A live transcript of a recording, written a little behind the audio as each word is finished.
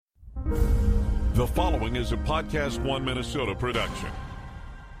The following is a Podcast One Minnesota production.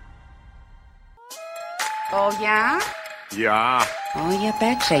 Oh, yeah? Yeah. Oh, you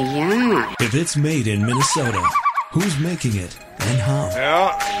betcha, yeah. If it's made in Minnesota, who's making it and how?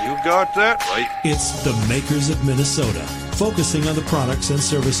 Yeah, you got that right. It's the Makers of Minnesota, focusing on the products and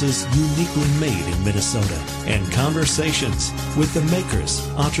services uniquely made in Minnesota, and conversations with the makers,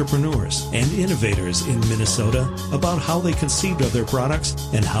 entrepreneurs, and innovators in Minnesota about how they conceived of their products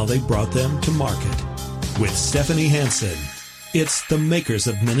and how they brought them to market. With Stephanie Hansen, it's the Makers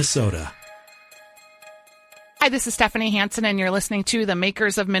of Minnesota. Hi, this is Stephanie Hansen, and you're listening to The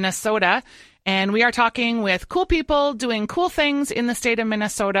Makers of Minnesota. And we are talking with cool people doing cool things in the state of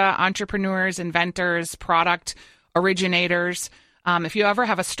Minnesota, entrepreneurs, inventors, product originators. If you ever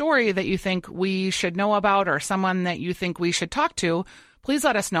have a story that you think we should know about or someone that you think we should talk to, please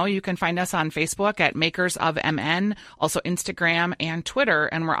let us know. You can find us on Facebook at Makers of MN, also Instagram and Twitter.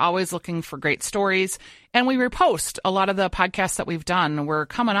 And we're always looking for great stories. And we repost a lot of the podcasts that we've done. We're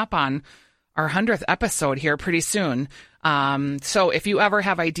coming up on our 100th episode here pretty soon. So if you ever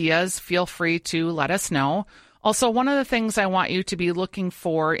have ideas, feel free to let us know. Also, one of the things I want you to be looking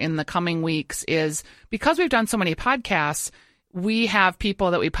for in the coming weeks is, because we've done so many podcasts, we have people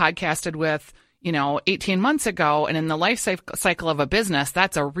that we podcasted with, 18 months ago. And in the life cycle of a business,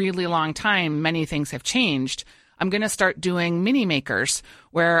 that's a really long time. Many things have changed. I'm going to start doing mini makers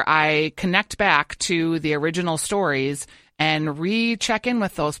where I connect back to the original stories and recheck in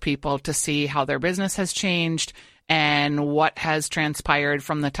with those people to see how their business has changed and what has transpired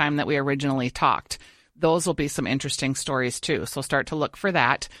from the time that we originally talked. Those will be some interesting stories too, so start to look for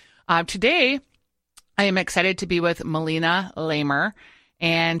that. Today, I am excited to be with Melina Lamer,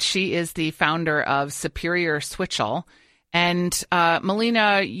 and she is the founder of Superior Switchel. And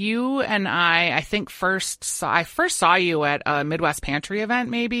Melina, you and I think first saw you at a Midwest Pantry event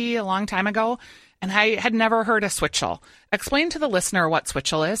maybe a long time ago. And I had never heard of Switchel. Explain to the listener what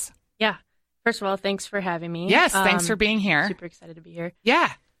Switchel is. Yeah. First of all, thanks for having me. Yes, thanks for being here. Super excited to be here.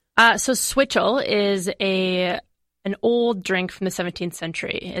 Yeah. So Switchel is an old drink from the 17th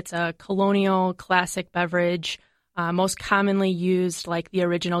century. It's a colonial classic beverage, most commonly used like the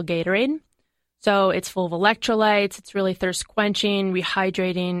original Gatorade. So it's full of electrolytes. It's really thirst quenching,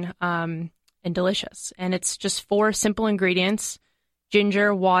 rehydrating, and delicious. And it's just 4 simple ingredients: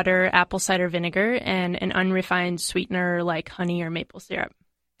 ginger, water, apple cider vinegar, and an unrefined sweetener like honey or maple syrup.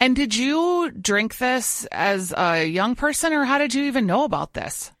 And did you drink this as a young person, or how did you even know about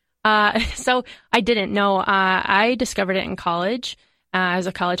this? So I didn't know. I discovered it in college. I was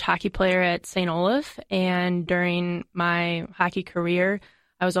a college hockey player at St. Olaf, and during my hockey career,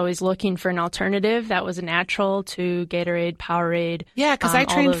 I was always looking for an alternative that was natural to Gatorade, Powerade. Yeah, because I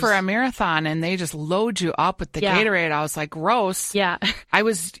trained for a marathon, and they just load you up with the Gatorade. I was like, gross. Yeah. I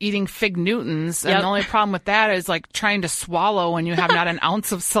was eating Fig Newtons, and the only problem with that is like trying to swallow when you have not an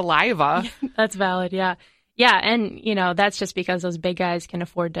ounce of saliva. That's valid, yeah. Yeah, and, that's just because those big guys can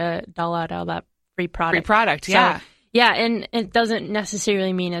afford to dole out all that free product. Free product, yeah. So, yeah, and it doesn't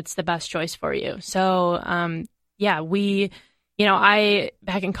necessarily mean it's the best choice for you. So,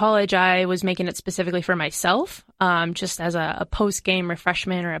 back in college, I was making it specifically for myself, just as a post-game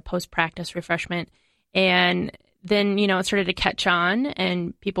refreshment or a post-practice refreshment. And then, it started to catch on,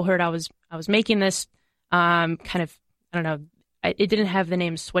 and people heard I was making this it didn't have the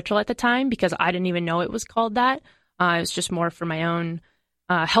name Switchel at the time because I didn't even know it was called that. It was just more for my own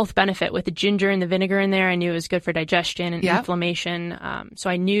health benefit with the ginger and the vinegar in there. I knew it was good for digestion and inflammation. So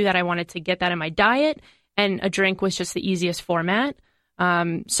I knew that I wanted to get that in my diet. And a drink was just the easiest format.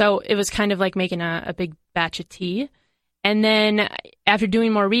 So it was kind of like making a big batch of tea. And then after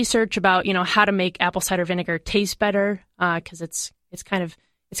doing more research about, how to make apple cider vinegar taste better, because it's kind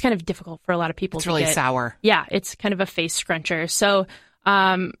of difficult for a lot of people to get. It's really sour. Yeah, it's kind of a face scruncher. So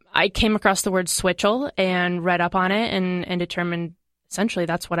I came across the word Switchel and read up on it and determined essentially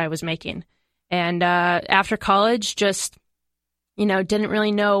that's what I was making. And after college, just didn't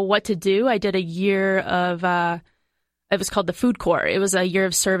really know what to do. I did a year of, it was called the Food Corps. It was a year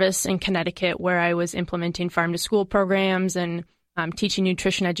of service in Connecticut where I was implementing farm to school programs and teaching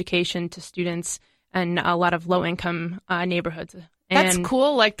nutrition education to students in a lot of low income neighborhoods. That's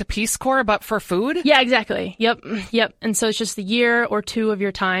cool, like the Peace Corps, but for food? Yeah, exactly. Yep. And so it's just a year or two of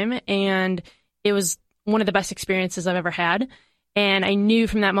your time, and it was one of the best experiences I've ever had. And I knew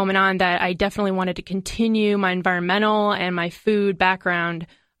from that moment on that I definitely wanted to continue my environmental and my food background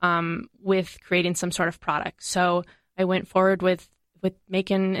with creating some sort of product. So I went forward with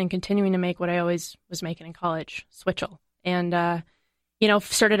making and continuing to make what I always was making in college, Switchel. And,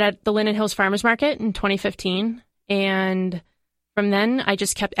 started at the Linden Hills Farmers Market in 2015 and from then, I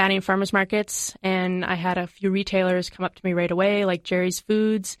just kept adding farmers markets, and I had a few retailers come up to me right away, like Jerry's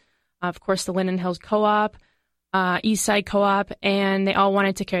Foods, of course, the Linden Hills Co-op, Eastside Co-op, and they all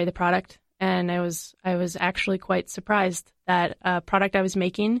wanted to carry the product. And I was actually quite surprised that a product I was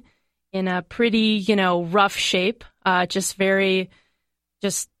making in a pretty, rough shape, bare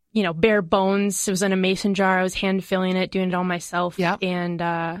bones. It was in a mason jar. I was hand filling it, doing it all myself. Yep. And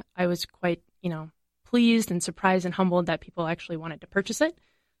I was quite, pleased and surprised and humbled that people actually wanted to purchase it.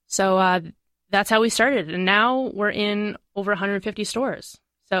 So that's how we started. And now we're in over 150 stores.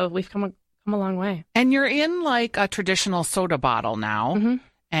 So we've come a long way. And you're in like a traditional soda bottle now, Mm-hmm.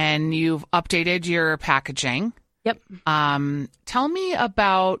 and you've updated your packaging. Yep. Tell me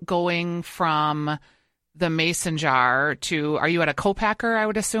about going from the mason jar to, are you at a co-packer, I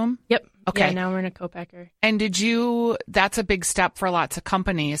would assume? Yep. Okay. Yeah, now we're in a co-packer. And that's a big step for lots of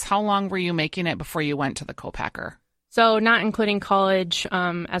companies. How long were you making it before you went to the co-packer? So not including college,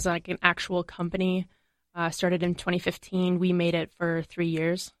 as like an actual company, started in 2015. We made it for 3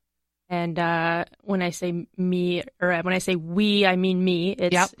 years. And when I say me, or when I say we, I mean me.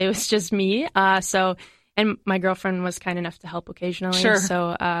 It was just me. And my girlfriend was kind enough to help occasionally. Sure.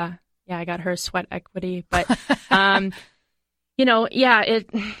 So, I got her sweat equity. But,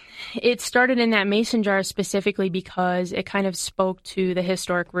 it started in that mason jar specifically because it kind of spoke to the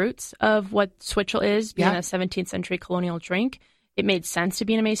historic roots of what Switchell is, being a 17th century colonial drink. It made sense to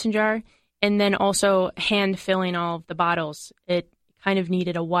be in a mason jar. And then also hand filling all of the bottles, it kind of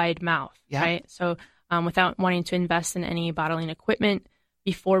needed a wide mouth, right? So without wanting to invest in any bottling equipment,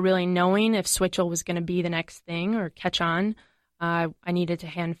 before really knowing if Switchell was going to be the next thing or catch on, I needed to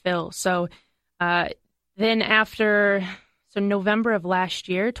hand fill. So then so November of last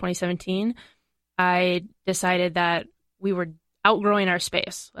year, 2017, I decided that we were outgrowing our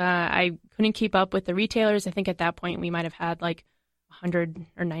space. I couldn't keep up with the retailers. I think at that point we might have had like 100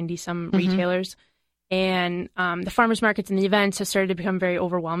 or 90 some retailers. And the farmers markets and the events have started to become very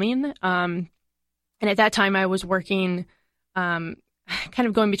overwhelming. And at that time I was working kind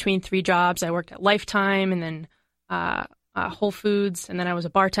of going between 3 jobs. I worked at Lifetime and then Whole Foods, and then I was a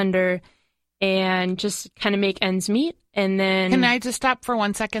bartender, and just kind of make ends meet. And then... Can I just stop for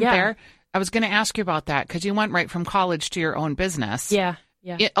 1 second there? I was going to ask you about that because you went right from college to your own business. Yeah.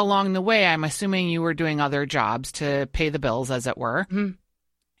 Along the way, I'm assuming you were doing other jobs to pay the bills, as it were. Mm-hmm.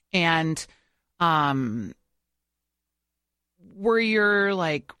 And were your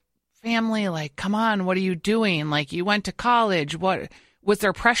family come on, what are you doing? You went to college. What was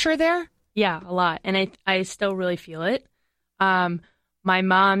there pressure there? Yeah, a lot. And I still really feel it. My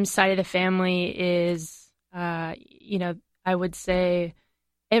mom's side of the family is, I would say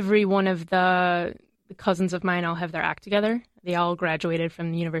every one of the cousins of mine all have their act together. They all graduated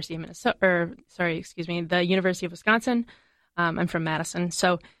from the University of the University of Wisconsin. I'm from Madison.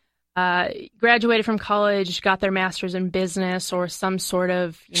 So graduated from college, got their master's in business or some sort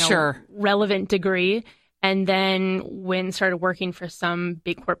of relevant degree, and then went and started working for some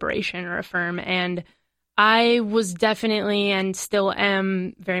big corporation or a firm. And I was definitely and still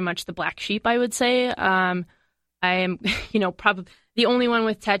am very much the black sheep, I would say. I am, probably the only one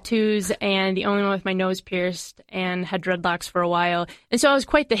with tattoos and the only one with my nose pierced and had dreadlocks for a while. And so I was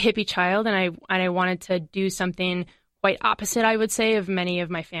quite the hippie child, and I wanted to do something quite opposite, I would say, of many of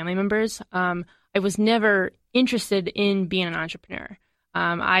my family members. I was never interested in being an entrepreneur.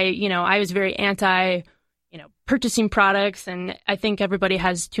 I was very anti, purchasing products, and I think everybody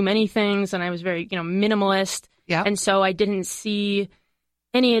has too many things, and I was very, minimalist. Yeah. And so I didn't see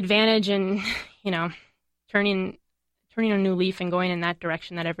any advantage in, turning a new leaf and going in that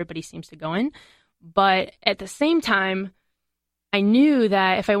direction that everybody seems to go in. But at the same time, I knew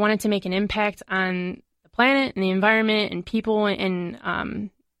that if I wanted to make an impact on the planet and the environment and people and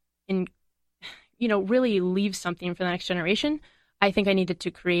really leave something for the next generation, I think I needed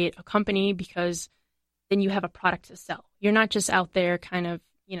to create a company, because then you have a product to sell. You're not just out there kind of,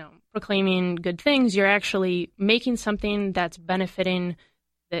 proclaiming good things. You're actually making something that's benefiting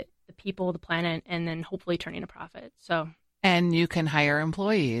the people, the planet, and then hopefully turning a profit. And you can hire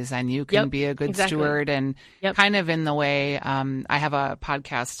employees, and you can be a good steward, and kind of in the way, I have a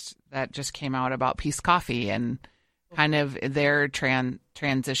podcast that just came out about Peace Coffee and kind of their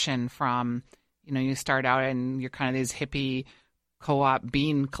transition from, you start out and you're kind of these hippie co-op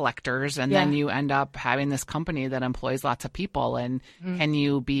bean collectors, and then you end up having this company that employs lots of people. And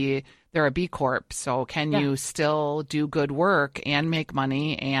they're a B Corp, so can you still do good work and make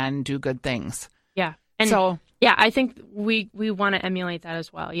money and do good things? Yeah. And so, I think we want to emulate that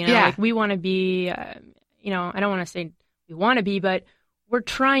as well. We want to be, I don't want to say we want to be, but we're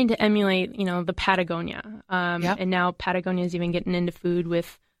trying to emulate, the Patagonia. And now Patagonia is even getting into food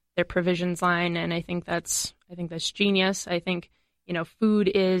with their provisions line, and I think that's genius. I think food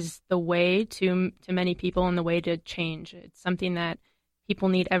is the way to many people and the way to change. It's something that people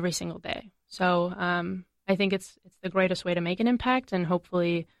need every single day. So I think it's the greatest way to make an impact, and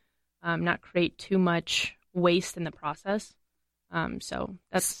hopefully not create too much waste in the process. So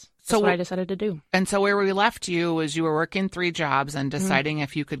that's what I decided to do. And so where we left you was you were working 3 jobs and deciding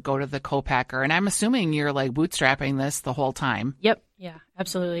if you could go to the co-packer. And I'm assuming you're like bootstrapping this the whole time. Yep. Yeah,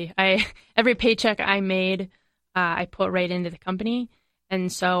 absolutely. Every paycheck I made, I put right into the company.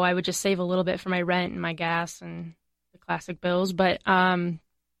 And so I would just save a little bit for my rent and my gas and the classic bills. But and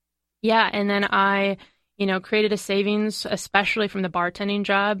then I, created a savings, especially from the bartending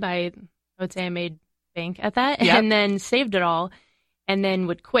job. I would say I made bank at that, and then saved it all, and then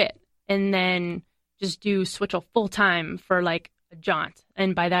would quit, and then just do Switchell full time for like a jaunt.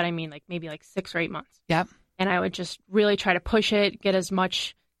 And by that I mean like maybe like 6 or 8 months. Yep. And I would just really try to push it, get as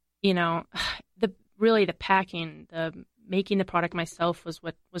much, the packing, the making the product myself was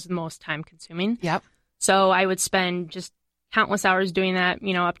what was the most time consuming. Yep. So I would spend just countless hours doing that,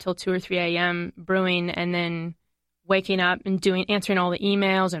 up till 2 or 3 a.m. brewing, and then waking up and answering all the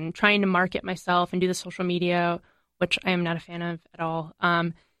emails and trying to market myself and do the social media, which I am not a fan of at all.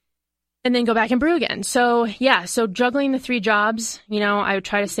 And then go back and brew again. So juggling the 3 jobs, I would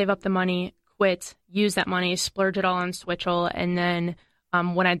try to save up the money, quit, use that money, splurge it all on Switchell. And then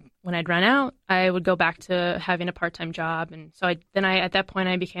when I'd run out, I would go back to having a part-time job. And so at that point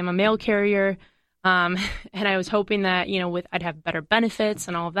I became a mail carrier. And I was hoping that, I'd have better benefits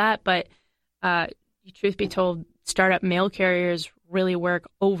and all of that. But truth be told, startup mail carriers really work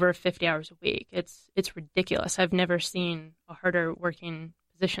over 50 hours a week. It's ridiculous. I've never seen a harder working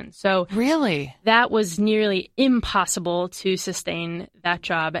position. So really, that was nearly impossible to sustain that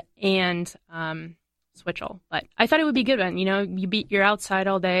job and Switchell. But I thought it would be good when you're outside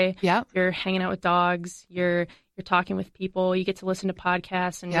all day. Yeah, you're hanging out with dogs. You're talking with people. You get to listen to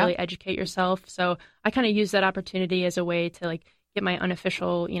podcasts and really educate yourself. So I kind of used that opportunity as a way to get my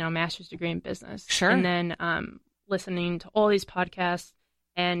unofficial master's degree in business. Sure, and then listening to all these podcasts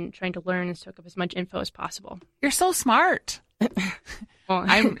and trying to learn and soak up as much info as possible. You're so smart. Well,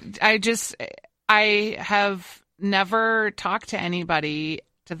 I have never talked to anybody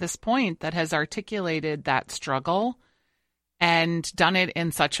to this point that has articulated that struggle and done it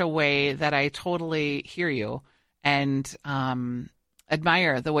in such a way that I totally hear you and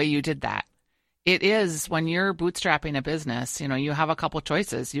admire the way you did that. It is, when you're bootstrapping a business, you have a couple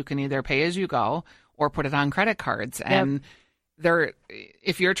choices. You can either pay as you go or put it on credit cards. Yep. And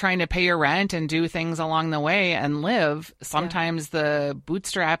if you're trying to pay your rent and do things along the way and live, sometimes the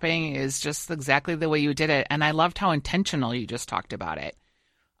bootstrapping is just exactly the way you did it. And I loved how intentional you just talked about it.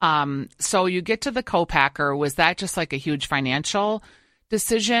 So you get to the co-packer. Was that just like a huge financial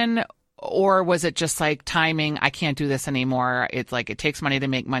decision, or was it just like timing? I can't do this anymore. It's like it takes money to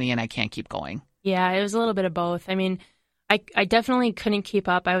make money and I can't keep going. Yeah, it was a little bit of both. I mean, I definitely couldn't keep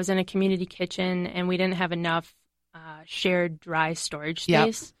up. I was in a community kitchen and we didn't have enough shared dry storage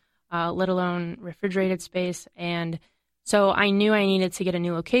space, let alone refrigerated space. And so I knew I needed to get a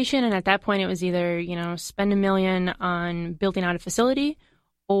new location. And at that point, it was either, spend $1 million on building out a facility,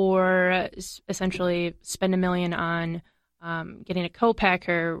 or essentially spend $1 million on getting a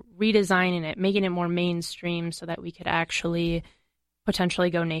co-packer, redesigning it, making it more mainstream so that we could actually potentially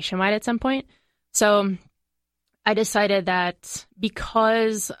go nationwide at some point. So I decided that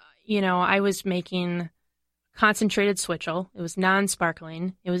because, I was making concentrated Switchell, it was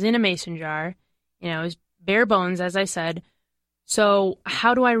non-sparkling, it was in a mason jar, it was bare bones, as I said. So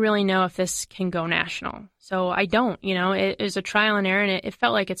how do I really know if this can go national? So I don't, it was a trial and error, and it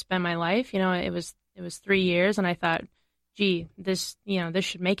felt like it's been my life. It was 3 years, and I thought, gee, this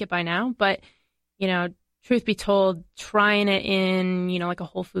should make it by now. But, truth be told, trying it in, like a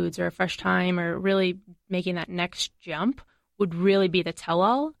Whole Foods or a Fresh Thyme, or really making that next jump would really be the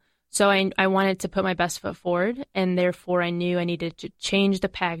tell-all. So I wanted to put my best foot forward, and therefore I knew I needed to change the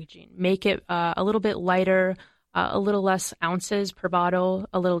packaging, make it a little bit lighter, a little less ounces per bottle,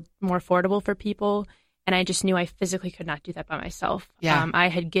 a little more affordable for people. And I just knew I physically could not do that by myself. Yeah. I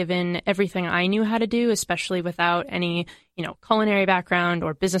had given everything I knew how to do, especially without any, culinary background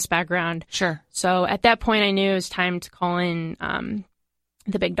or business background. Sure. So at that point, I knew it was time to call in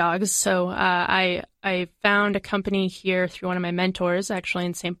the big dogs. So I found a company here through one of my mentors, actually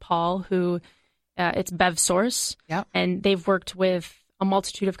in St. Paul, who it's BevSource. Yeah. And they've worked with a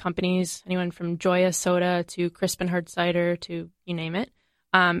multitude of companies, anyone from Joya Soda to Crisp and Hard Cider to you name it.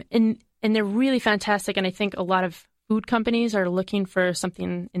 And they're really fantastic. And I think a lot of food companies are looking for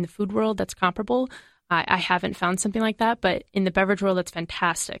something in the food world that's comparable, I haven't found something like that. But in the beverage world, that's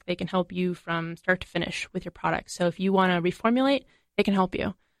fantastic. They can help you from start to finish with your product. So if you want to reformulate, they can help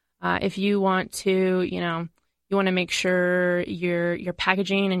you. If you want to, you want to make sure your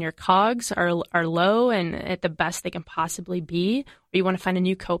packaging and your COGS are low and at the best they can possibly be, or you want to find a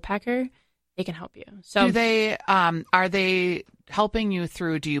new co-packer, they can help you. So do they are they helping you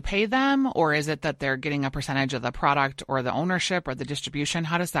through, do you pay them, or is it that they're getting a percentage of the product or the ownership or the distribution?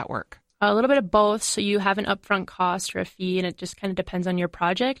 How does that work? A little bit of both. So you have an upfront cost or a fee, and it just kind of depends on your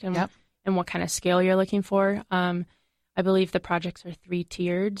project and what kind of scale you're looking for. I believe the projects are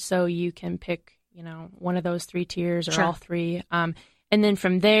 3-tiered, so you can pick, one of those 3 tiers or all 3. And then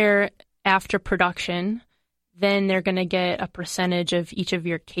from there, after production, then they're going to get a percentage of each of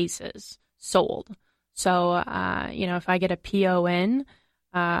your cases sold. So, if I get a PO in,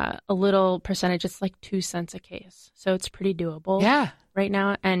 a little percentage, it's like 2 cents a case. So it's pretty doable right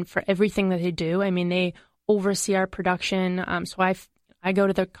now. And for everything that they do, I mean, they oversee our production. So I go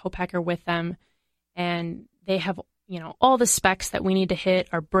to the co-packer with them, and they have, all the specs that we need to hit,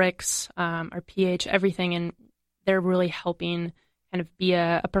 our bricks, our pH, everything. And they're really helping kind of be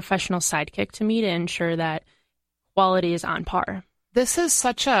a professional sidekick to me to ensure that quality is on par. This is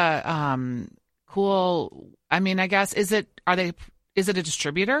such a cool, I mean, I guess, is it a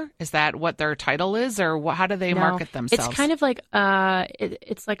distributor? Is that what their title is, or how do they market themselves? It's kind of like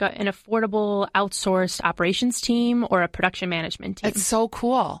it's like an affordable outsourced operations team or a production management team. It's so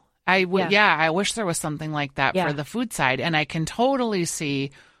cool. I wish there was something like that for the food side, and I can totally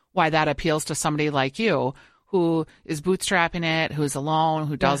see why that appeals to somebody like you who is bootstrapping it, who's alone,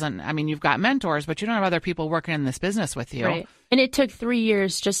 who doesn't. I mean, you've got mentors, but you don't have other people working in this business with you. Right. And it took 3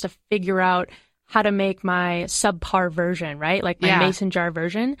 years just to figure out how to make my subpar version, right? Like my mason jar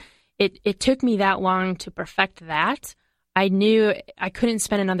version. It took me that long to perfect that. I knew I couldn't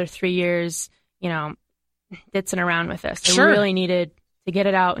spend another 3 years, ditzing around with this. I really needed to get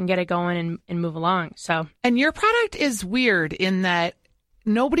it out and get it going and move along. So, and your product is weird in that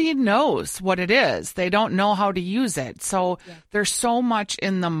nobody knows what it is. They don't know how to use it. So there's so much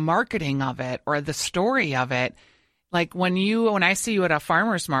in the marketing of it or the story of it. Like when I see you at a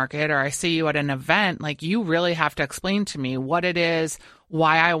farmer's market or I see you at an event, like you really have to explain to me what it is,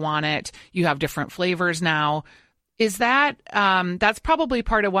 why I want it. You have different flavors now. Is that, that's probably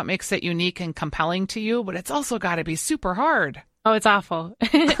part of what makes it unique and compelling to you, but it's also got to be super hard. Oh, it's awful.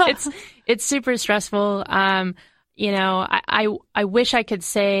 It's super stressful. I wish I could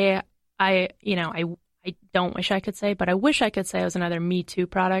say I don't wish I could say, but I wish I could say it was another Me Too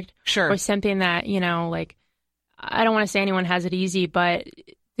product. Sure. Or something that, I don't want to say anyone has it easy, but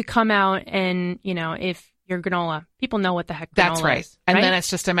to come out and, if your granola, people know what the heck granola That's right. is. And right? then it's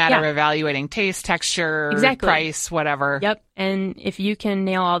just a matter of evaluating taste, texture, price, whatever. Yep. And if you can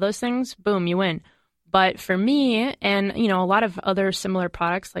nail all those things, boom, you win. But for me and, a lot of other similar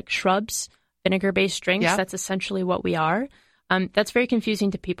products like Shrubs, vinegar-based drinks, that's essentially what we are. That's very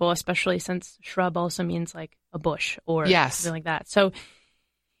confusing to people, especially since shrub also means like a bush or something like that. So,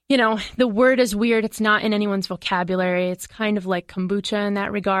 the word is weird. It's not in anyone's vocabulary. It's kind of like kombucha in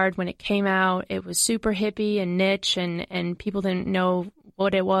that regard. When it came out, it was super hippie and niche and people didn't know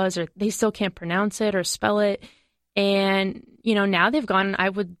what it was, or they still can't pronounce it or spell it. And, now they've gone, I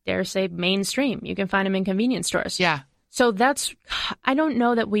would dare say, mainstream. You can find them in convenience stores. Yeah. So I don't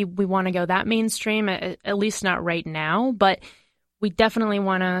know that we want to go that mainstream, at least not right now, but we definitely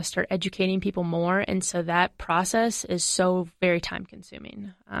want to start educating people more. And so that process is so very time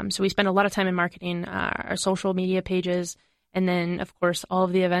consuming. So we spend a lot of time in marketing our social media pages, and then, of course, all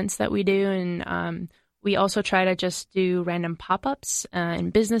of the events that we do. And we also try to just do random pop-ups in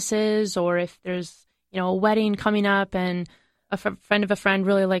businesses, or if there's, a wedding coming up and a friend of a friend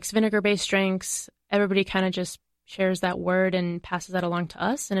really likes vinegar-based drinks, everybody kind of just shares that word and passes that along to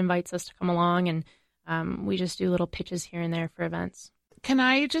us and invites us to come along. And we just do little pitches here and there for events. Can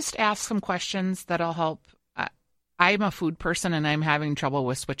I just ask some questions that'll help? I'm a food person and I'm having trouble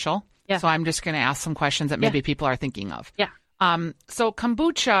with Switchel. Yeah. So I'm just going to ask some questions that maybe people are thinking of. Yeah. So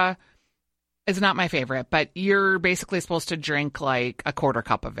kombucha is not my favorite, but you're basically supposed to drink like a quarter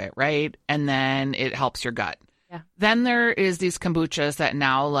cup of it, right? And then it helps your gut. Yeah. Then there is these kombuchas that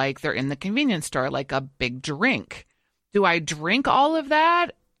now like they're in the convenience store, like a big drink. Do I drink all of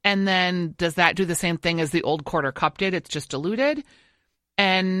that? And then does that do the same thing as the old quarter cup did? It's just diluted.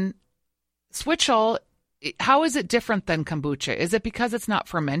 And Switchel, how is it different than kombucha? Is it because it's not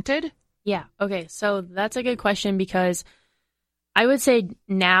fermented? Yeah. Okay. So that's a good question, because I would say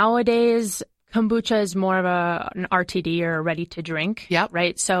nowadays kombucha is more of an RTD or a ready to drink. Yep.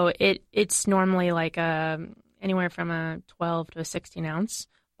 Right. So it's normally like anywhere from a 12 to a 16 ounce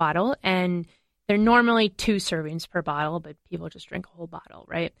bottle. And they're normally 2 servings per bottle, but people just drink a whole bottle,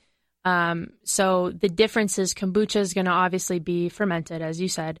 right? So the difference is kombucha is going to obviously be fermented, as you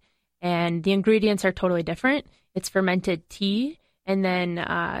said, and the ingredients are totally different. It's fermented tea, and then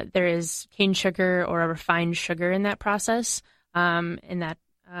there is cane sugar or a refined sugar in that process, and that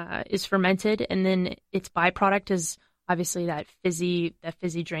is fermented, and then its byproduct is obviously that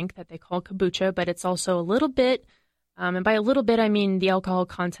fizzy drink that they call kombucha, but it's also a little bit, and by a little bit I mean the alcohol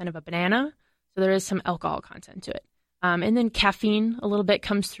content of a banana, so there is some alcohol content to it. And then caffeine a little bit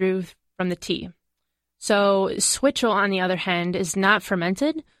comes through from the tea. So Switchel, on the other hand, is not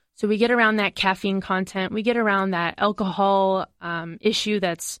fermented, so we get around that caffeine content, we get around that alcohol issue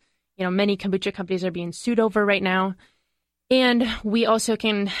that's, many kombucha companies are being sued over right now. And we also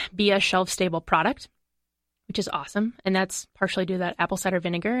can be a shelf-stable product, which is awesome. And that's partially due to that apple cider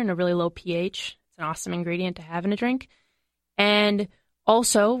vinegar and a really low pH. It's an awesome ingredient to have in a drink. And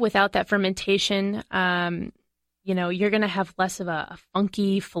also, without that fermentation, you're going to have less of a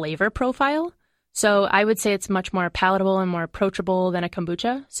funky flavor profile. So I would say it's much more palatable and more approachable than a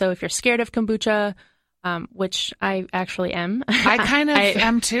kombucha. So if you're scared of kombucha, which I actually am. I kind of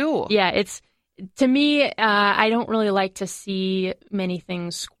am too. Yeah, to me, I don't really like to see many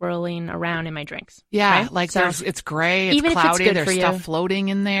things swirling around in my drinks. Yeah, right? like it's gray, it's even cloudy, if it's there's stuff floating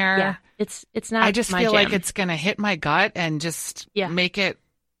in there. Yeah, it's not. I just my feel jam. like it's going to hit my gut and just make it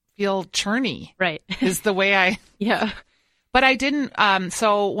feel churny. Right. Is the way I. Yeah. But I didn't.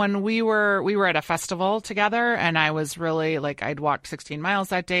 So when we were at a festival together, and I was really I'd walked 16 miles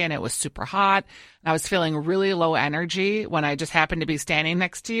that day, and it was super hot. And I was feeling really low energy when I just happened to be standing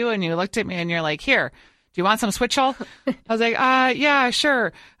next to you, and you looked at me and you're like, "Here, do you want some Switchel?" I was like, yeah,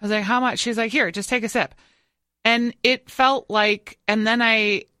 sure." I was like, "How much?" She's like, "Here, just take a sip." And it felt like,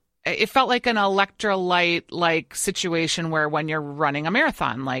 it felt like an electrolyte situation where when you're running a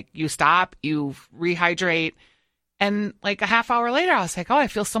marathon, you stop, you rehydrate. And a half hour later, I was like, "Oh, I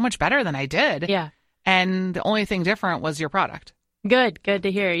feel so much better than I did." Yeah. And the only thing different was your product. Good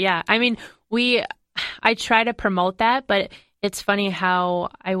to hear. Yeah. I mean, I try to promote that, but it's funny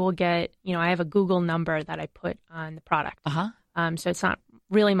how I will get, I have a Google number that I put on the product. So it's not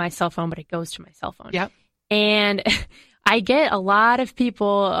really my cell phone, but it goes to my cell phone. Yep. And I get a lot of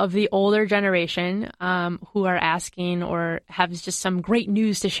people of the older generation who are asking or have just some great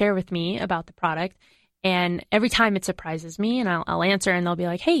news to share with me about the product. And every time it surprises me, and I'll answer, and they'll be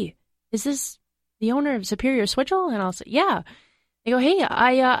like, "Hey, is this the owner of Superior Switchel?" And I'll say, "Yeah." They go, "Hey,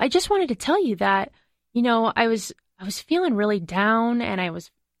 I just wanted to tell you that, I was feeling really down, and I was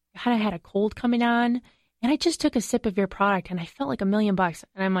kind of had a cold coming on, and I just took a sip of your product, and I felt like $1 million."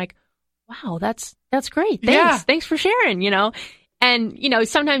 And I'm like, "Wow, that's great. Thanks for sharing." And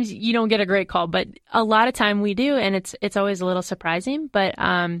sometimes you don't get a great call, but a lot of time we do, and it's always a little surprising, but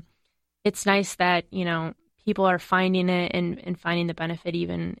it's nice that, people are finding it and finding the benefit,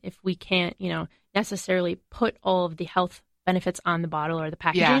 even if we can't, necessarily put all of the health benefits on the bottle or the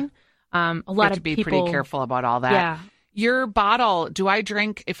packaging. Yeah. A lot of be people pretty careful about all that. Yeah. Your bottle, do I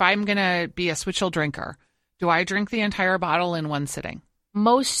drink, if I'm going to be a Switchel drinker, do I drink the entire bottle in one sitting?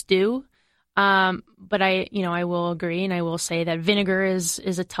 Most do. But I will agree, and I will say that vinegar is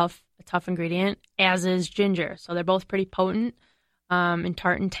a tough ingredient, as is ginger. So they're both pretty potent, and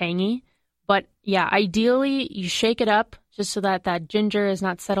tart and tangy. But yeah, ideally you shake it up just so that ginger is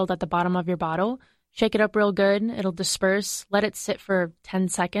not settled at the bottom of your bottle. Shake it up real good. It'll disperse. Let it sit for 10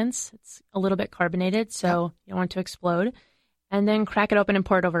 seconds. It's a little bit carbonated, so you don't want it to explode. And then crack it open and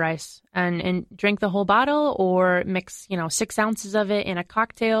pour it over ice and drink the whole bottle, or mix, 6 ounces of it in a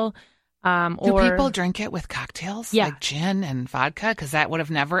cocktail. Do people drink it with cocktails? Yeah. Like gin and vodka? Because that would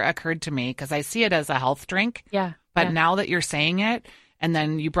have never occurred to me, because I see it as a health drink. Yeah. But now that you're saying it, and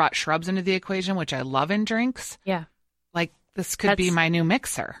then you brought shrubs into the equation, which I love in drinks. Yeah. This could be my new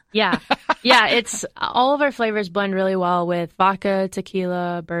mixer. Yeah. Yeah. It's all of our flavors blend really well with vodka,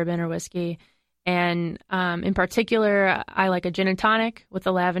 tequila, bourbon, or whiskey. And in particular, I like a gin and tonic with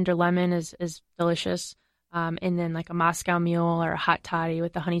the lavender lemon is delicious. And then a Moscow Mule or a hot toddy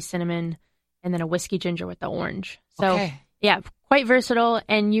with the honey cinnamon, and then a whiskey ginger with the orange. So yeah, quite versatile.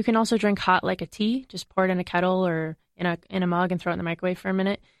 And you can also drink hot like a tea. Just pour it in a kettle or in a mug and throw it in the microwave for a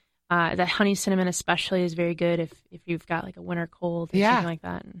minute. That honey cinnamon especially is very good if you've got a winter cold or something like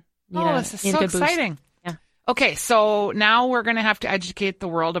that. And this is so exciting. Yeah. Okay, so now we're going to have to educate the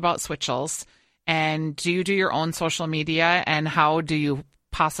world about Switchels. And do you do your own social media, and how do you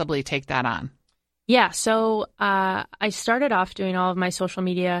possibly take that on? Yeah, so I started off doing all of my social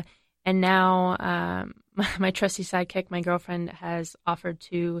media, and now my trusty sidekick, my girlfriend, has offered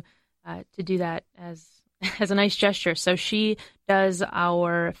to do that as as a nice gesture. So she does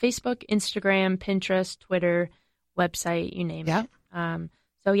our Facebook, Instagram, Pinterest, Twitter, website, you name it.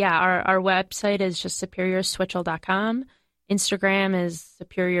 So yeah, our website is just superiorswitchell.com. Instagram is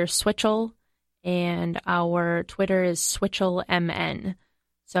superiorswitchell, and our Twitter is switchellmn.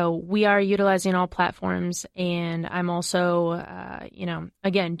 So we are utilizing all platforms, and I'm also,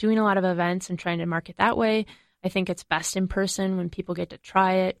 again, doing a lot of events and trying to market that way. I think it's best in person when people get to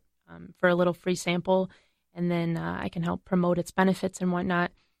try it for a little free sample, and then I can help promote its benefits and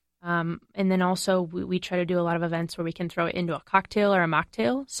whatnot. And then also we try to do a lot of events where we can throw it into a cocktail or a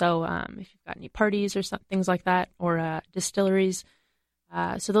mocktail. So if you've got any parties or things like that, or distilleries.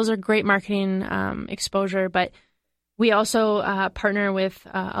 So those are great marketing exposure, but we also partner with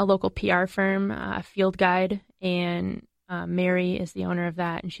a local PR firm, Field Guide, and Mary is the owner of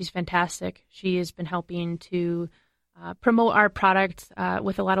that, and she's fantastic. She has been helping to promote our product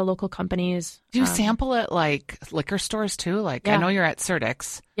with a lot of local companies. Do you sample at like liquor stores too? Like I know you're at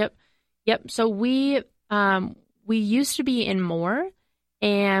Surdyk's. Yep. So we used to be in more,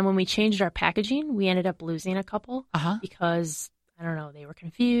 and when we changed our packaging, we ended up losing a couple because I don't know, they were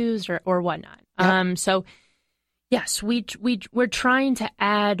confused or whatnot. Yep. So yes, we're trying to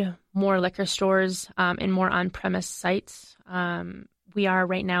add more liquor stores and more on-premise sites. We are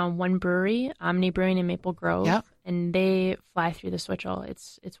right now in one brewery, Omni Brewing in Maple Grove, and they fly through the Switchell.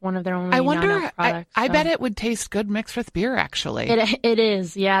 It's one of their only non-alc products. I bet it would taste good mixed with beer, actually. It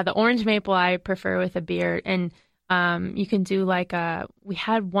is, yeah. The orange maple I prefer with a beer, and you can do we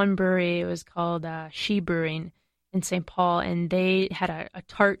had one brewery, it was called She Brewing in St. Paul, and they had a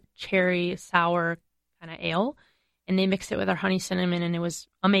tart cherry sour kind of ale, and they mixed it with our honey cinnamon, and it was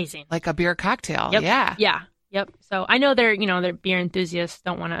amazing. Like a beer cocktail. Yep. Yeah. Yep. So I know they're beer enthusiasts,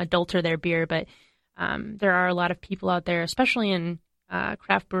 don't want to adulter their beer, but there are a lot of people out there, especially in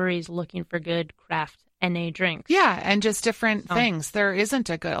craft breweries, looking for good craft NA drinks. Yeah, and just different things. There isn't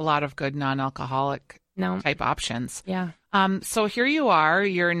a lot of good non-alcoholic type options. Yeah. So here you are.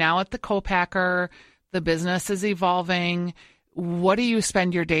 You're now at the co-packer. The business is evolving. What do you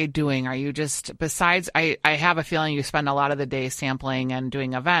spend your day doing? Are you just, besides, I have a feeling you spend a lot of the day sampling and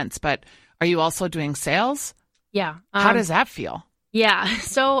doing events, but are you also doing sales? Yeah. How does that feel? Yeah.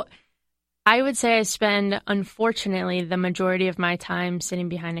 So I would say I spend, unfortunately, the majority of my time sitting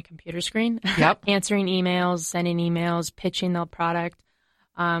behind a computer screen, answering emails, sending emails, pitching the product.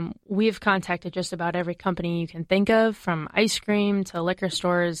 We've contacted just about every company you can think of, from ice cream to liquor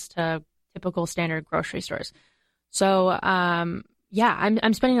stores to typical standard grocery stores. So, I'm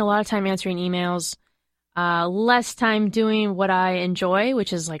spending a lot of time answering emails, less time doing what I enjoy,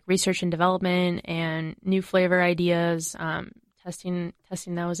 which is like research and development and new flavor ideas, testing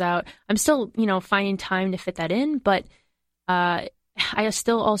those out. I'm still, finding time to fit that in, but I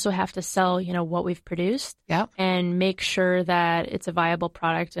still also have to sell, what we've produced and make sure that it's a viable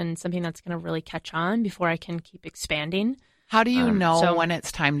product and something that's going to really catch on before I can keep expanding. How do you know when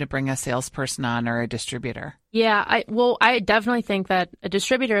it's time to bring a salesperson on or a distributor? Yeah, I definitely think that a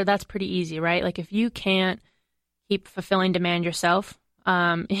distributor, that's pretty easy, right? Like if you can't keep fulfilling demand yourself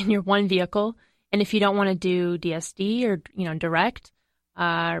in your one vehicle, and if you don't want to do DSD or direct,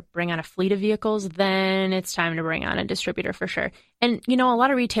 bring on a fleet of vehicles, then it's time to bring on a distributor for sure. And a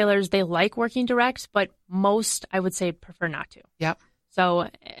lot of retailers, they like working direct, but most, I would say, prefer not to. Yep. So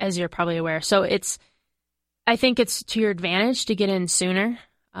as you're probably aware, I think it's to your advantage to get in sooner.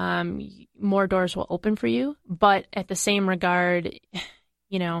 More doors will open for you. But at the same regard,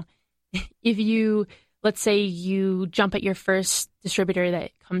 if you, let's say you jump at your first distributor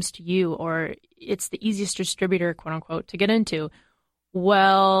that comes to you, or it's the easiest distributor, quote unquote, to get into,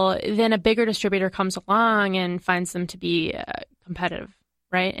 well, then a bigger distributor comes along and finds them to be competitive,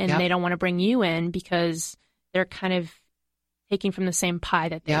 right? And they don't want to bring you in because they're kind of taking from the same pie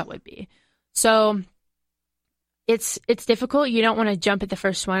that they would be. So it's difficult. You don't want to jump at the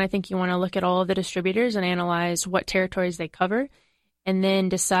first one. I think you want to look at all of the distributors and analyze what territories they cover, and then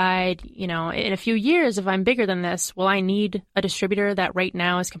decide, in a few years, if I'm bigger than this, will I need a distributor that right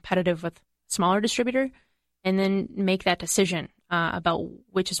now is competitive with a smaller distributor, and then make that decision about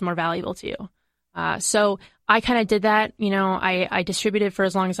which is more valuable to you. So I kind of did that. I distributed for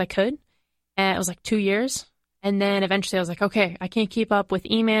as long as I could, and it was like 2 years. And then eventually I was like, okay, I can't keep up with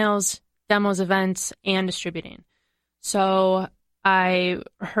emails, demos, events, and distributing. So I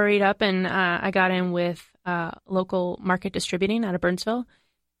hurried up and I got in with local market distributing out of Burnsville,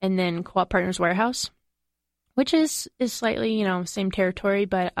 and then Co-op Partners Warehouse, which is slightly, same territory,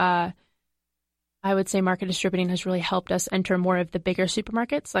 but I would say market distributing has really helped us enter more of the bigger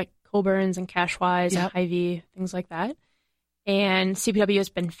supermarkets like Coborn's and Cashwise and Hy-Vee, things like that. And CPW has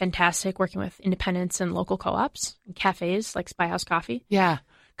been fantastic working with independents and local co-ops and cafes like Spy House Coffee. Yeah.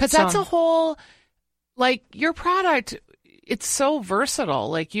 Because that's a whole, like, your product, it's so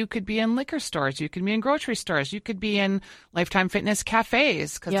versatile. Like, you could be in liquor stores, you could be in grocery stores, you could be in Lifetime Fitness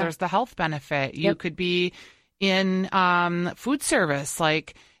cafes because there's the health benefit. You could be in food service.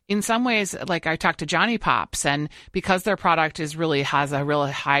 Like, in some ways, like I talked to Johnny Pops, and because their product has a really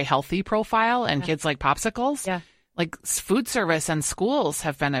high healthy profile and kids like popsicles, like food service and schools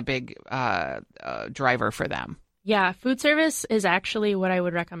have been a big driver for them. Yeah, food service is actually what I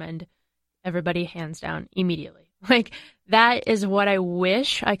would recommend everybody hands down immediately. Like, that is what I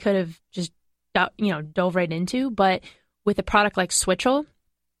wish I could have just, dove right into. But with a product like Switchel,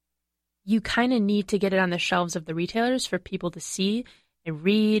 you kind of need to get it on the shelves of the retailers for people to see and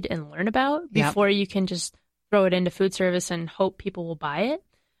read and learn about before you can just throw it into food service and hope people will buy it.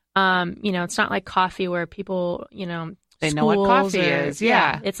 It's not like coffee where people, they know what coffee is.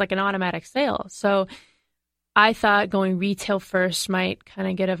 Yeah. It's like an automatic sale. So I thought going retail first might kind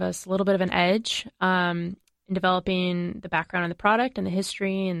of give us a little bit of an edge in developing the background of the product and the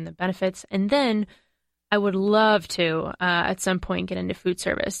history and the benefits. And then I would love to, at some point, get into food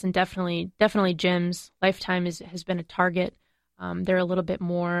service, and definitely gyms. Lifetime has been a target. They're a little bit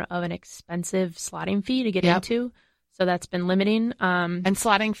more of an expensive slotting fee to get into. So that's been limiting. And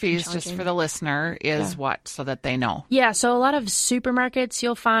slotting fees, just for the listener, is what, so that they know? Yeah, so a lot of supermarkets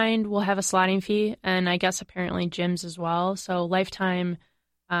you'll find will have a slotting fee, and I guess apparently gyms as well. So Lifetime,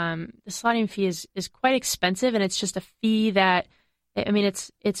 the slotting fee is quite expensive, and it's just a fee that, I mean,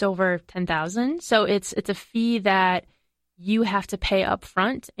 it's over $10,000. So it's a fee that you have to pay up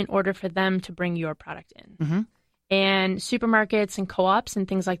front in order for them to bring your product in. Mm-hmm. And supermarkets and co-ops and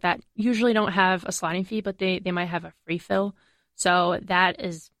things like that usually don't have a slotting fee, but they might have a free fill. So that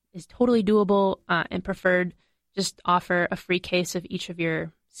is totally doable and preferred. Just offer a free case of each of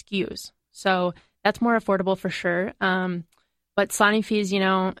your SKUs. So that's more affordable for sure. But slotting fees,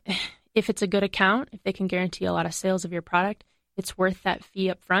 if it's a good account, if they can guarantee a lot of sales of your product, it's worth that fee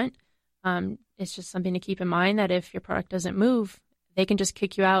up front. It's just something to keep in mind that if your product doesn't move, they can just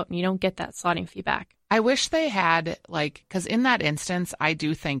kick you out and you don't get that slotting fee back. I wish they had, because in that instance, I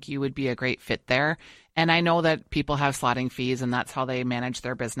do think you would be a great fit there. And I know that people have slotting fees and that's how they manage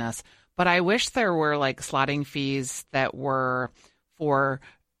their business. But I wish there were slotting fees that were for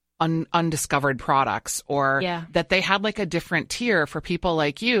undiscovered products, or that they had a different tier for people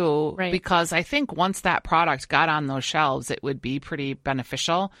like you. Right. Because I think once that product got on those shelves, it would be pretty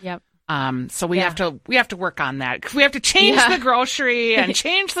beneficial. Yep. So we have to work on that. We have to change the grocery and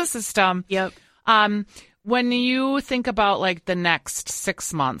change the system. Yep. When you think about the next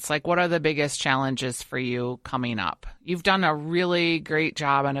 6 months, what are the biggest challenges for you coming up? You've done a really great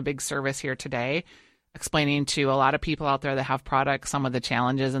job and a big service here today, explaining to a lot of people out there that have products some of the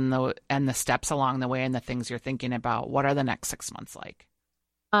challenges and the steps along the way and the things you're thinking about. What are the next 6 months like?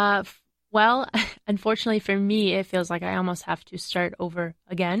 Well, unfortunately for me, it feels like I almost have to start over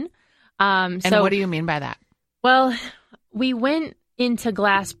again. And what do you mean by that? Well, we went into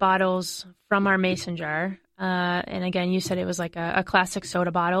glass bottles from our mason jar. And again, you said it was like a classic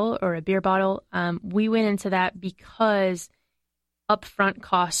soda bottle or a beer bottle. We went into that because upfront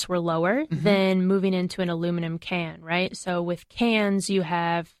costs were lower than moving into an aluminum can, right? So with cans, you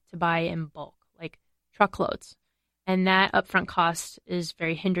have to buy in bulk, like truckloads. And that upfront cost is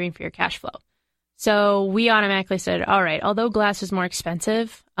very hindering for your cash flow. So we automatically said, all right, although glass is more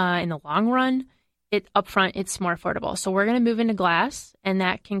expensive in the long run, upfront it's more affordable. So we're going to move into glass, and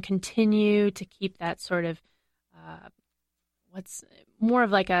that can continue to keep that sort of what's more of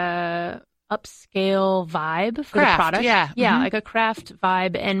like a upscale vibe for craft, the product. Yeah, like a craft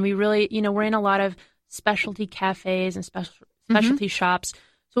vibe. And we really, we're in a lot of specialty cafes and specialty shops.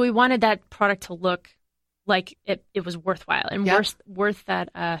 So we wanted that product to look like it was worthwhile and worth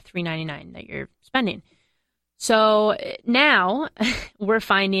that $3.99 that you're spending. So now we're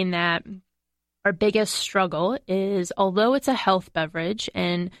finding that our biggest struggle is, although it's a health beverage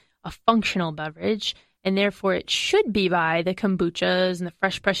and a functional beverage, and therefore it should be by the kombuchas and the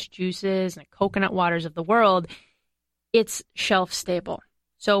fresh pressed juices and the coconut waters of the world, it's shelf stable.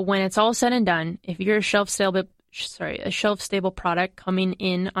 So when it's all said and done, if you're a shelf stable product coming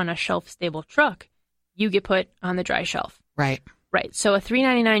in on a shelf stable truck, you get put on the dry shelf. Right. So a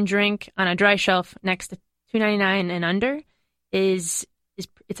 $3.99 drink on a dry shelf next to $2.99 and under it's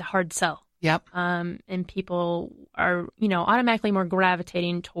a hard sell. Yep. And people are, automatically more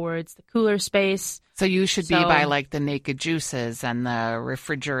gravitating towards the cooler space. So you should be by the naked juices and the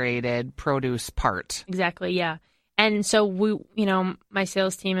refrigerated produce part. Exactly. Yeah. And so we, my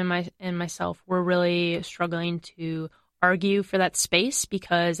sales team and myself, we're really struggling to argue for that space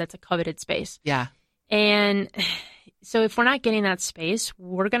because that's a coveted space. Yeah. And so if we're not getting that space,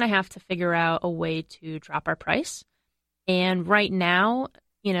 we're going to have to figure out a way to drop our price. And right now,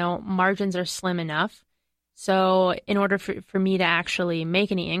 margins are slim enough. So in order for me to actually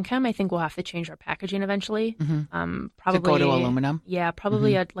make any income, I think we'll have to change our packaging eventually. Mm-hmm. Probably to go to aluminum. Yeah,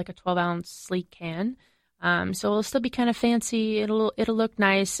 probably like a 12-ounce sleek can. So it'll still be kind of fancy. It'll look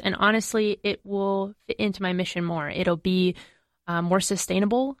nice, and honestly, it will fit into my mission more. It'll be more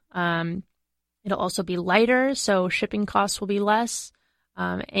sustainable. It'll also be lighter, so shipping costs will be less,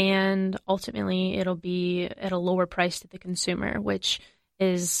 and ultimately, it'll be at a lower price to the consumer, which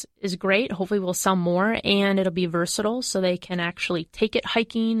is great. Hopefully, we'll sell more, and it'll be versatile, so they can actually take it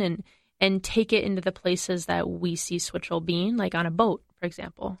hiking and take it into the places that we see Switchell being, like on a boat, for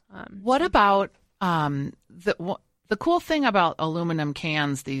example. What about the cool thing about aluminum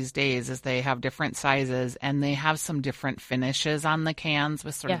cans these days is they have different sizes and they have some different finishes on the cans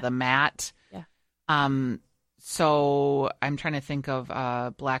with sort of the matte. Yeah. So I'm trying to think of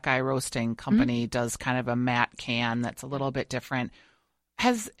Black Eye Roasting Company does kind of a matte can that's a little bit different.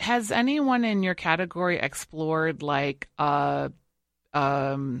 Has anyone in your category explored like the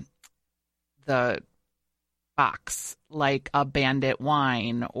box, like a Bandit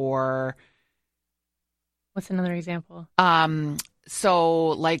wine or? What's another example? So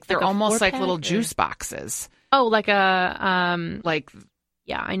like they're almost like little or? juice boxes. Oh, like a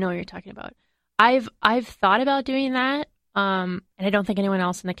yeah, I know what you're talking about. I've thought about doing that, and I don't think anyone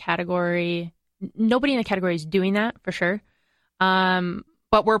else in the category, nobody in the category is doing that for sure.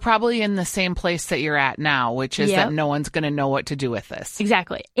 But we're probably in the same place that you're at now, which is that no one's going to know what to do with this.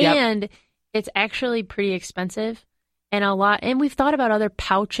 Exactly, and it's actually pretty expensive, and we've thought about other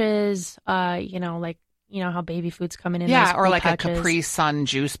pouches, like. You know how baby food's coming in. Yeah, or like pouches. A Capri Sun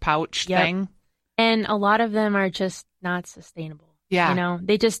juice pouch thing. And a lot of them are just not sustainable. Yeah.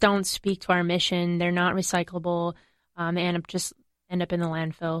 They just don't speak to our mission. They're not recyclable. They end up in the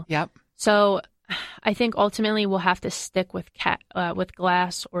landfill. Yep. So I think ultimately we'll have to stick with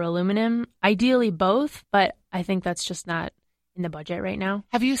glass or aluminum. Ideally both, but I think that's just not in the budget right now.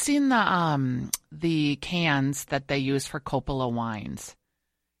 Have you seen the cans that they use for Coppola wines?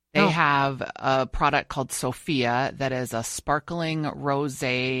 They have a product called Sophia that is a sparkling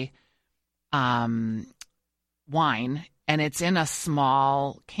rosé wine, and it's in a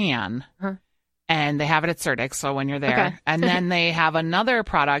small can. Uh-huh. And they have it at Certic, so when you're there. Okay. And then they have another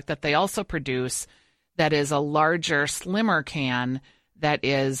product that they also produce that is a larger, slimmer can that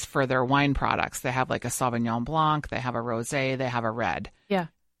is for their wine products. They have like a Sauvignon Blanc, they have a rosé, they have a red. Yeah.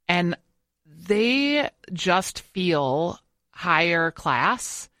 And they just feel higher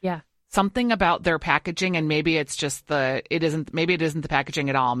class. Yeah. Something about their packaging, and maybe it's just it isn't the packaging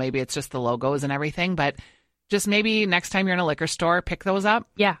at all. Maybe it's just the logos and everything, but just maybe next time you're in a liquor store, pick those up.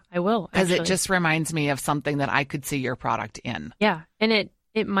 Yeah, I will. Because it just reminds me of something that I could see your product in. Yeah. And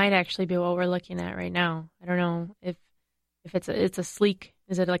it might actually be what we're looking at right now. I don't know if it's a sleek,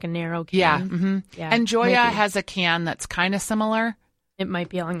 is it like a narrow can? Yeah. Mm-hmm. Yeah. And Joya has a can that's kind of similar. It might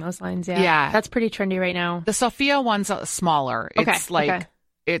be along those lines, yeah. Yeah. That's pretty trendy right now. The Sophia one's smaller. Okay.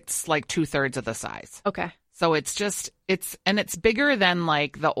 It's like 2/3 of the size. Okay. So it's bigger than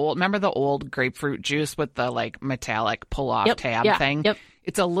like remember the old grapefruit juice with the like metallic pull-off tab thing? Yep.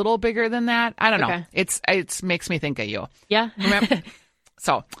 It's a little bigger than that. I don't know. It makes me think of you. Yeah. Remember?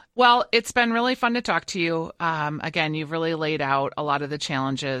 So, well, it's been really fun to talk to you. Again, you've really laid out a lot of the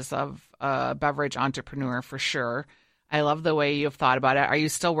challenges of a beverage entrepreneur for sure. I love the way you've thought about it. Are you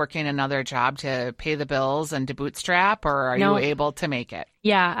still working another job to pay the bills and to bootstrap, or are you able to make it?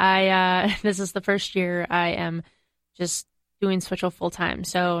 Yeah, this is the first year I am just doing Switchell full time.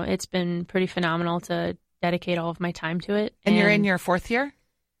 So it's been pretty phenomenal to dedicate all of my time to it. And you're in your 4th year?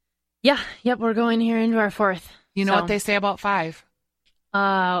 Yeah. Yep. We're going here into our 4th. You know what they say about 5?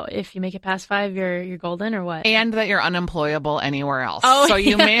 If you make it past 5, you're golden, or what? And that you're unemployable anywhere else. Oh, so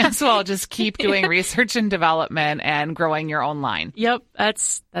you may as well just keep doing research and development and growing your own line. Yep,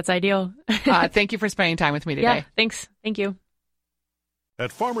 that's ideal. Thank you for spending time with me today. Yeah, thanks. Thank you.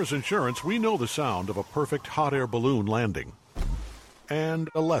 At Farmers Insurance, we know the sound of a perfect hot air balloon landing. And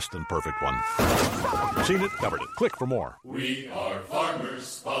a less than perfect one. Seen it, covered it. Click for more. We are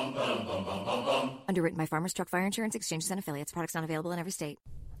farmers. Bum, bum, bum, bum, bum, bum. Underwritten by Farmers Truck Fire Insurance Exchanges and Affiliates. Products not available in every state.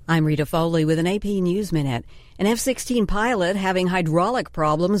 I'm Rita Foley with an AP News Minute. An F-16 pilot having hydraulic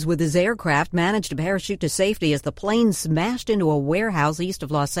problems with his aircraft managed to parachute to safety as the plane smashed into a warehouse east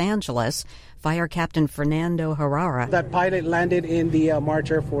of Los Angeles. Fire Captain Fernando Herrera. That pilot landed in the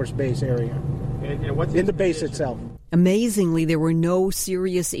March Air Force Base area. in the base itself. Amazingly, there were no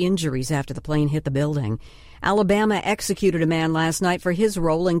serious injuries after the plane hit the building. Alabama executed a man last night for his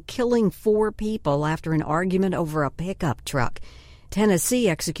role in killing 4 people after an argument over a pickup truck. Tennessee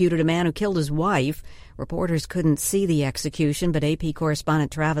executed a man who killed his wife. Reporters couldn't see the execution, but AP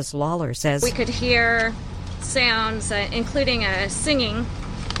correspondent Travis Lawler says, "We could hear sounds, including a singing,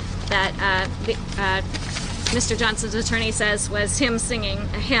 that Mr. Johnson's attorney says was him singing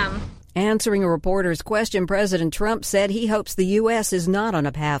a hymn." Answering a reporter's question, President Trump said he hopes the U.S. is not on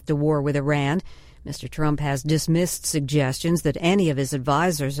a path to war with Iran. Mr. Trump has dismissed suggestions that any of his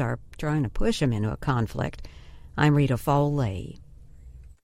advisors are trying to push him into a conflict. I'm Rita Foley.